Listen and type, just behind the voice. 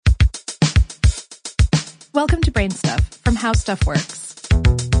Welcome to Brain Stuff from How Stuff Works.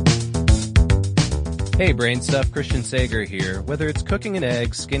 Hey Brain Stuff, Christian Sager here. Whether it's cooking an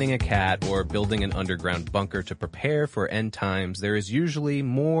egg, skinning a cat, or building an underground bunker to prepare for end times, there is usually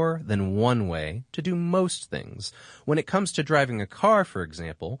more than one way to do most things. When it comes to driving a car, for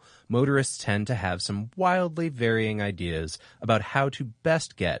example, motorists tend to have some wildly varying ideas about how to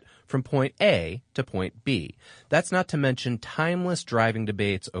best get from point A to point B. That's not to mention timeless driving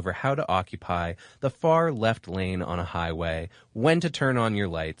debates over how to occupy the far left lane on a highway, when to turn on your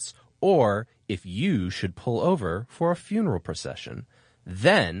lights, or if you should pull over for a funeral procession.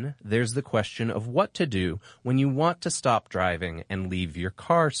 Then there's the question of what to do when you want to stop driving and leave your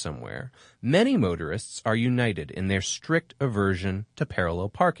car somewhere. Many motorists are united in their strict aversion to parallel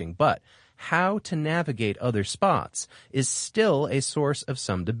parking, but how to navigate other spots is still a source of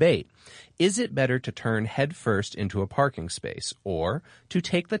some debate. Is it better to turn headfirst into a parking space, or to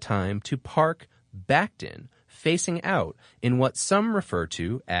take the time to park backed in, facing out, in what some refer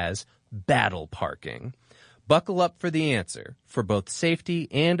to as battle parking? Buckle up for the answer. For both safety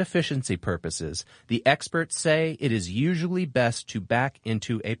and efficiency purposes, the experts say it is usually best to back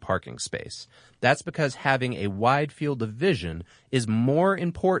into a parking space. That's because having a wide field of vision is more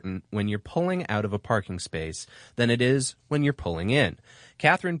important when you're pulling out of a parking space than it is when you're pulling in.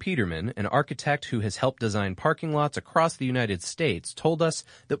 Catherine Peterman, an architect who has helped design parking lots across the United States, told us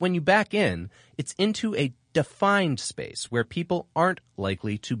that when you back in, it's into a defined space where people aren't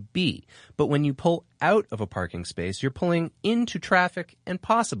likely to be. But when you pull out of a parking space, you're pulling into traffic and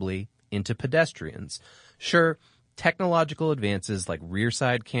possibly into pedestrians. Sure, technological advances like rear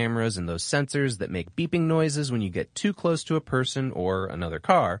side cameras and those sensors that make beeping noises when you get too close to a person or another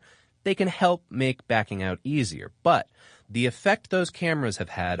car, they can help make backing out easier. But the effect those cameras have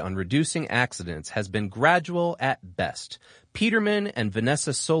had on reducing accidents has been gradual at best. Peterman and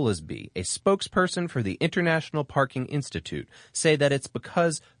Vanessa Solisby, a spokesperson for the International Parking Institute, say that it's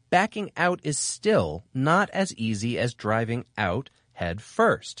because backing out is still not as easy as driving out head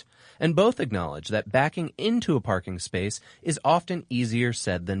first. And both acknowledge that backing into a parking space is often easier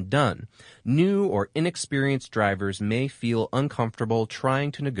said than done. New or inexperienced drivers may feel uncomfortable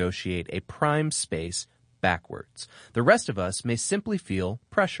trying to negotiate a prime space backwards. The rest of us may simply feel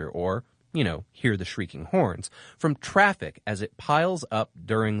pressure or, hear the shrieking horns from traffic as it piles up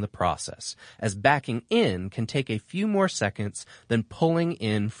during the process, as backing in can take a few more seconds than pulling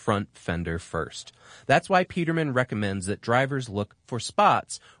in front fender first. That's why Peterman recommends that drivers look for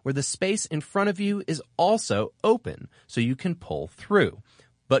spots where the space in front of you is also open so you can pull through.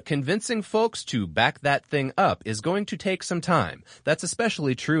 But convincing folks to back that thing up is going to take some time. That's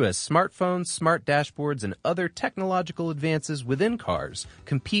especially true as smartphones, smart dashboards, and other technological advances within cars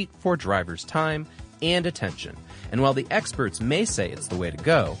compete for drivers' time and attention. And while the experts may say it's the way to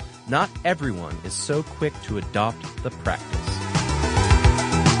go, not everyone is so quick to adopt the practice.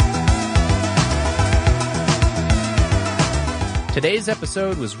 Today's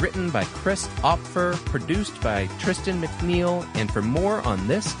episode was written by Chris Opfer, produced by Tristan McNeil, and for more on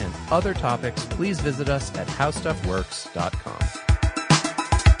this and other topics, please visit us at howstuffworks.com.